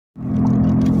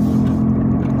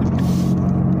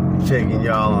taking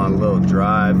y'all on a little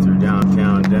drive through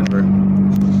downtown Denver.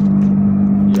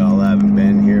 Y'all haven't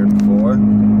been here before.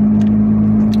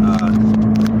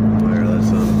 Let's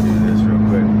do this real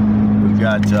quick. We've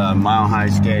got Mile High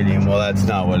Stadium. Well, that's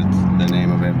not what it's the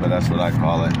name of it, but that's what I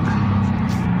call it.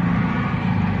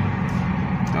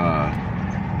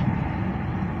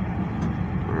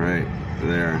 Right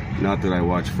there. Not that I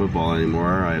watch football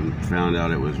anymore. I found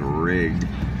out it was rigged.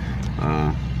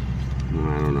 I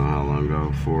don't know how long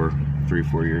ago,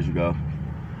 3-4 years ago.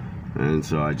 And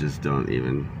so I just don't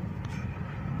even.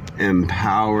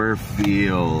 Empower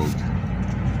Field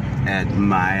at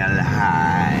Mile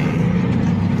High.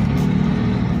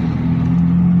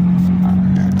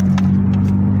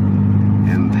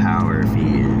 Empower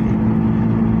Field.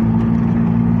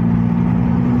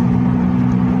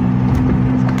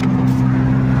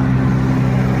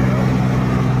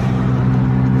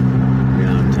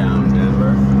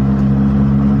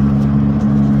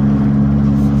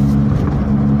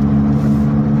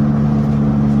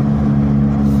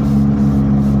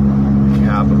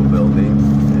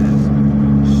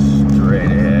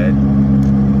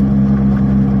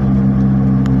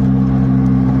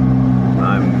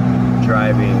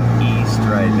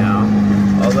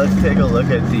 Take a look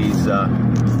at these the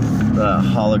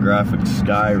holographic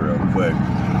sky real quick.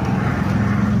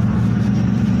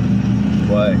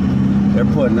 But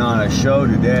they're putting on a show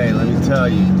today, let me tell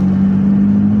you.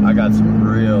 I got some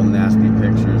real nasty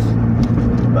pictures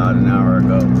about an hour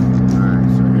ago. Alright,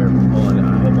 so here I'm pulling it.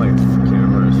 I hope my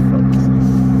camera is focusing.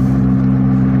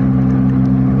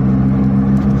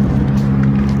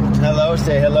 Hello,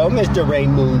 say hello, Mr.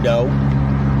 Raymundo.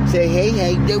 Say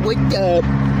hey, what's up?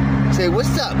 Say,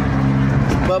 what's up?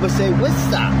 Bubba, say,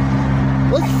 what's up?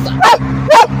 What's up?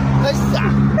 What's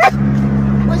up?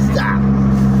 What's up?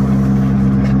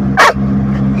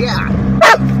 Yeah.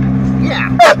 Yeah.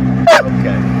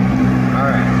 Okay. All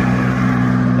right.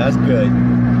 That's good.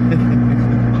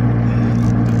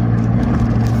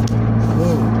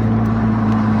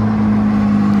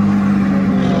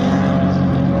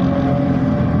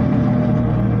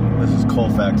 This is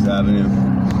Colfax Avenue.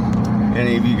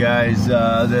 Any of you guys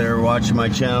that are watching my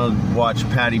channel watch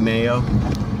Patty Mayo?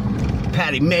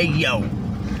 Patty Mayo!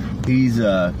 He's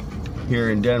here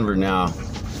in Denver now.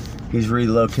 He's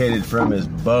relocated from his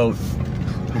boat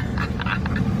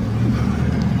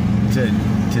to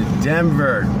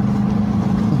Denver.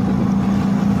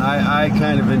 I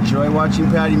kind of enjoy watching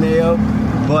Patty Mayo,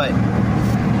 but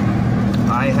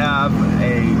I have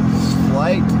a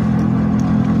slight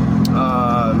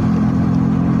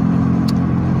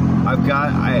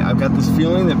I've got this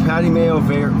feeling that Patty Mayo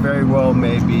very well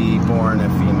may be born a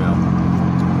female,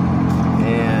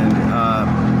 and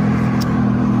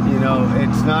you know,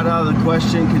 it's not out of the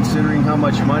question considering how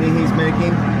much money he's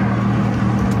making,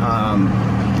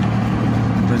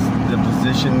 the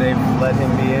position they've let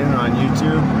him be in on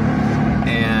YouTube,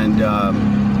 and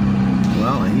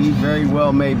well, he very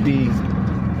well may be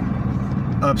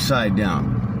upside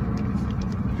down.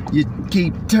 You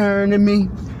keep turning me.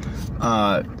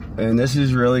 And this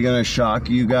is really going to shock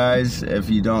you guys if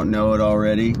you don't know it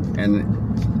already. And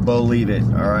believe it,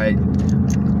 alright?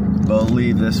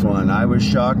 Believe this one. I was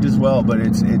shocked as well, but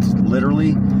it's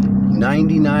literally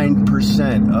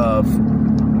 99% of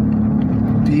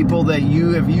people that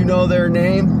if you know their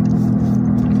name,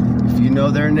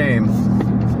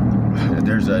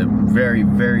 there's a very,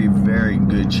 very, very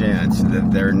good chance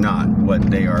that they're not what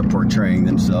they are portraying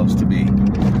themselves to be.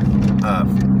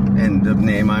 And the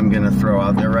name I'm going to throw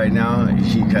out there right now,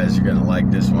 you guys are going to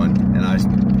like this one. And I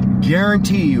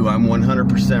guarantee you I'm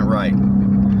 100% right.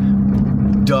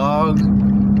 Dog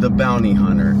the Bounty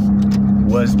Hunter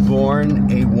was born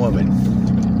a woman.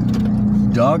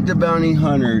 Dog the Bounty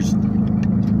Hunter's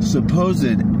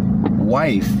supposed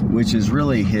wife, which is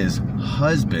really his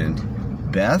husband,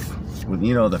 Beth,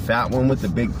 you know, the fat one with the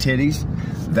big titties,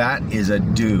 that is a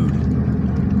dude.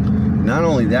 Not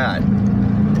only that,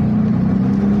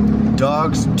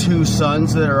 Dog's two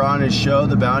sons that are on his show,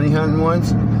 the bounty hunting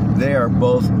ones, they are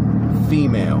both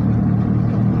female.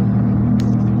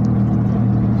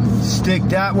 Stick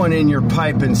that one in your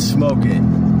pipe and smoke it.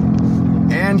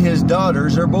 And his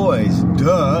daughters are boys.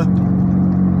 Duh.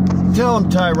 Tell him,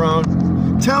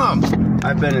 Tyrone. Tell him.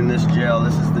 I've been in this jail.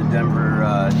 This is the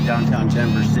downtown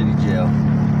Denver City Jail.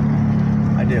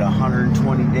 I did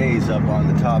 120 days up on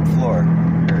the top floor.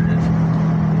 There it is.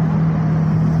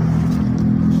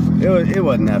 It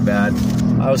wasn't that bad.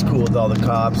 I was cool with all the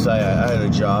cops. I had a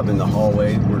job in the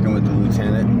hallway working with the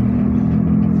lieutenant.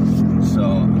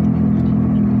 So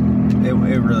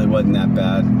it really wasn't that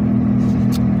bad.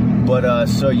 But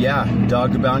so yeah,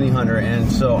 Dog the Bounty Hunter.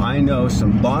 And so I know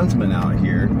some bondsmen out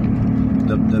here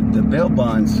the bail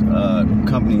bonds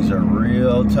companies are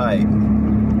real tight,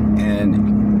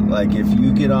 and like if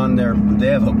you get on their, they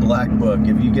have a black book.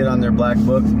 If you get on their black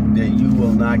book, that you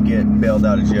will not get bailed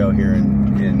out of jail here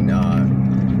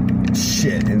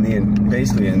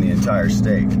basically in the entire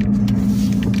state.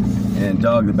 And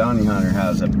Dog the Bounty Hunter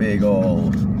has a big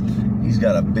old, he's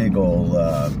got a big old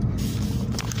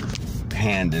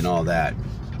hand in all that.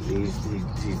 He's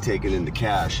taken into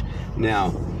cash.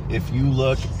 Now, if you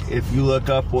look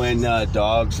up when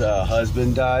Dog's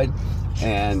husband died,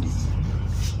 and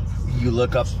you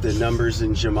look up the numbers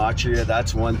in gematria,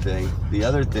 that's one thing. The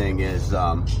other thing is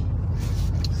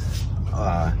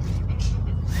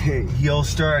he'll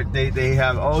start, they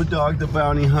have, oh, Dog the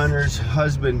Bounty Hunter's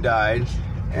husband died,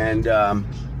 and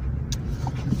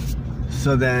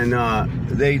so then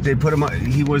they put him on,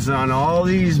 he was on all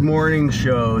these morning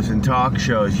shows and talk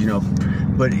shows, you know,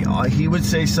 but he would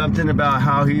say something about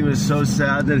how he was so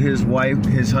sad that his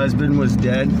husband was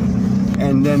dead,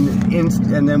 and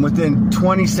then within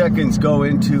 20 seconds go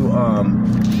into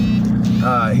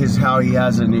how he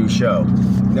has a new show.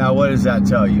 Now, what does that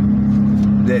tell you?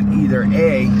 That either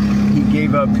A, he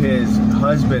gave up his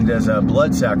husband as a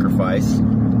blood sacrifice,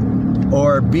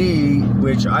 or B,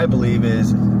 which I believe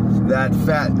is that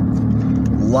fat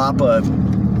Lapa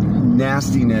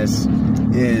nastiness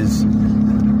is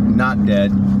not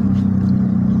dead.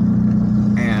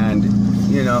 And,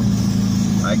 you know,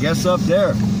 I guess up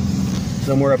there,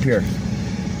 somewhere up here.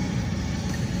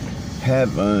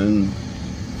 Heaven.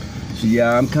 So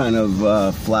yeah, I'm kind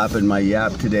of flapping my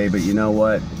yap today, but you know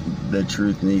what? The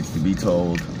truth needs to be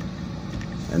told.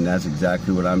 And that's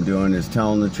exactly what I'm doing, is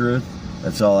telling the truth.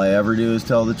 That's all I ever do, is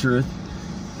tell the truth.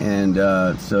 And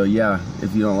so yeah,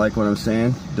 if you don't like what I'm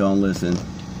saying, don't listen.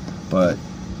 But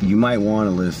you might want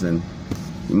to listen.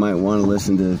 You might want to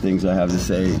listen to the things I have to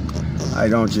say. I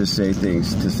don't just say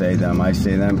things to say them. I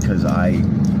say them because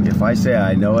if I say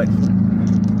I know it,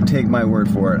 take my word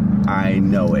for it, I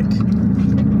know it.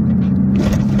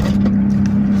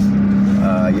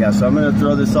 Yeah, so I'm gonna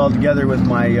throw this all together with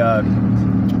my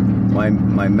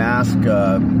my mask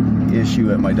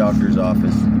issue at my doctor's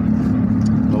office.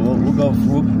 But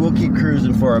we'll keep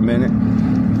cruising for a minute.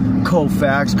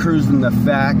 Colfax, cruising the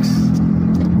facts.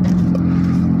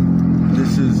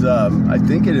 This is, I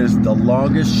think it is the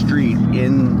longest street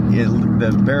in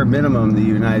the bare minimum the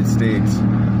United States,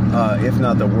 if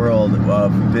not the world,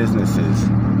 of businesses.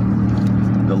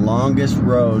 The longest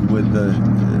road with the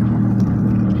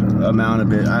amount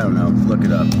of it, I don't know, look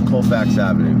it up. Colfax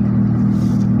Avenue.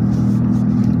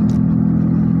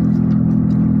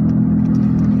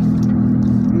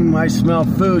 I smell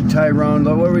food, Tyrone.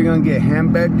 What are we gonna get?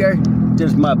 Hamburger?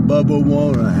 Does my Bubba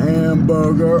want a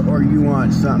hamburger, or you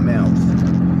want something else?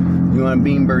 You want a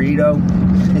bean burrito?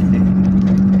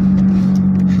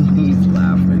 He's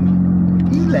laughing.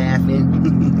 He's laughing.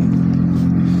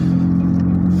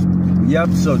 Yep,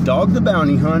 so Dog the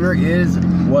Bounty Hunter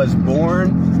was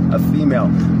born a female.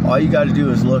 All you gotta do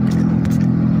is look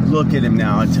at him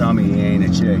now and tell me he ain't a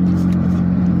chick.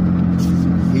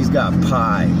 He's got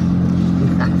pie.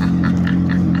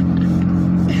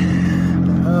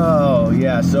 Oh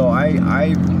yeah, so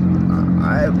I've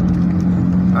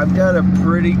got a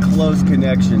pretty close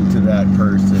connection to that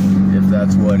person, if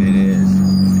that's what it is.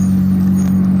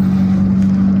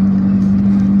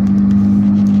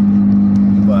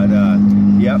 But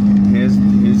yep, his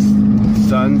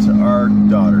sons are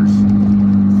daughters.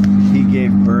 He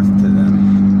gave birth to them.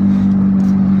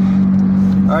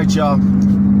 All right, y'all.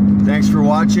 Thanks for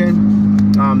watching.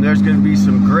 There's going to be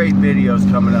some great videos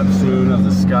coming up soon of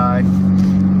the sky.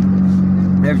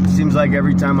 It seems like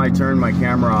every time I turn my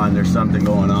camera on, there's something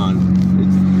going on.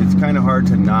 It's kind of hard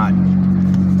to not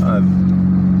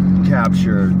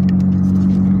capture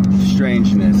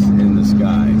strangeness in the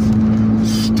skies.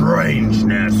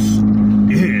 Strangeness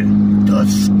in the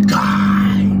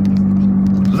sky.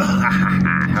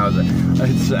 How's it?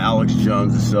 It's Alex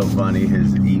Jones is so funny.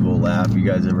 His evil laugh. You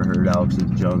guys ever heard Alex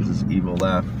Jones's evil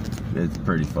laugh? It's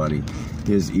pretty funny.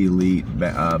 His elite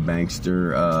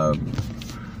bankster.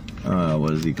 What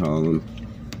does he call him?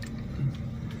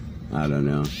 I don't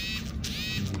know.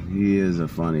 He is a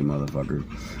funny motherfucker.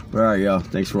 But alright, y'all.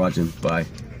 Thanks for watching. Bye.